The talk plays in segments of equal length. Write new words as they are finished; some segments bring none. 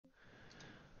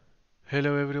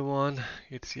Hello everyone,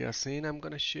 it's Yasin. I'm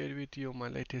gonna share with you my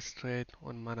latest trade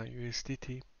on Mana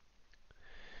USDT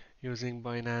using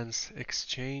Binance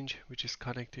Exchange, which is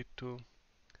connected to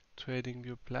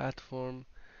TradingView platform,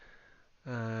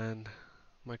 and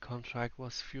my contract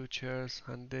was futures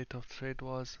and date of trade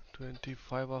was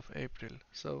 25 of April.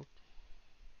 So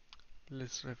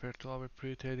let's refer to our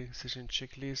pre-trading session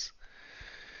checklist,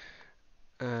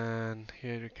 and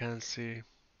here you can see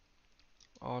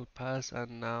all passed,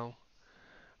 and now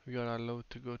we are allowed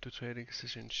to go to trading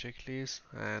session checklist,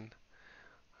 and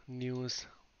news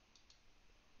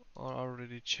are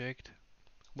already checked.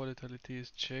 Volatility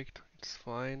is checked, it's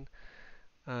fine.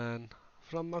 And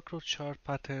from macro chart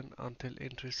pattern until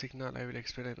entry signal, I will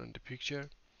explain on the picture.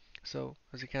 So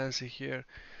as you can see here,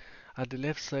 at the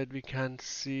left side we can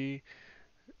see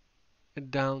a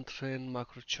downtrend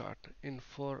macro chart in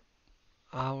 4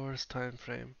 hours time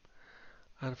frame.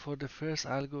 And for the first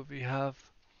algo we have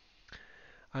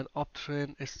an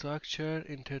uptrend structure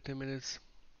in 30 minutes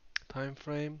time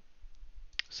frame.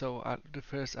 So the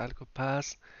first algo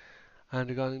pass. And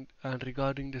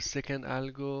regarding the second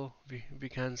algo, we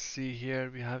can see here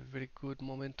we have very good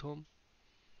momentum.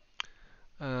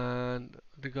 And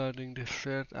regarding the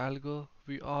third algo,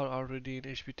 we are already in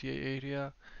HPTA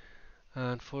area.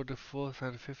 And for the fourth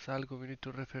and fifth algo, we need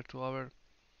to refer to our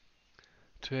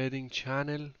trading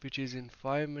channel, which is in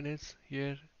 5 minutes.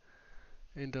 Here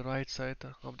in the right side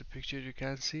of the picture, you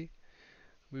can see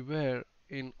we were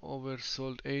in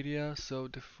oversold area, so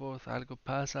the fourth algo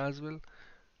passed as well.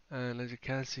 And as you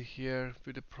can see here,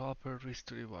 with the proper risk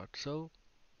to reward. So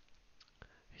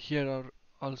here are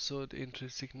also the entry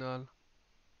signal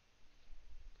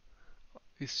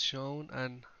is shown,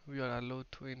 and we are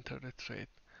allowed to enter the trade.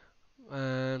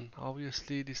 And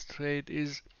obviously this trade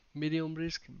is medium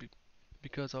risk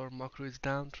because our macro is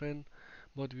downtrend,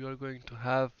 but we are going to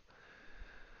have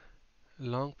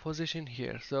long position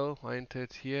here. So I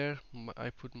entered here,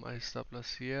 I put my stop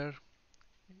loss here,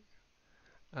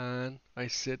 and I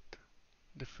set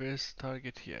the first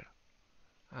target here,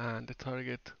 and the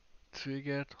target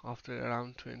triggered after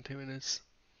around 20 minutes.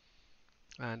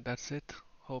 And that's it.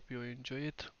 Hope you enjoy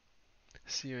it.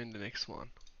 See you in the next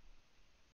one.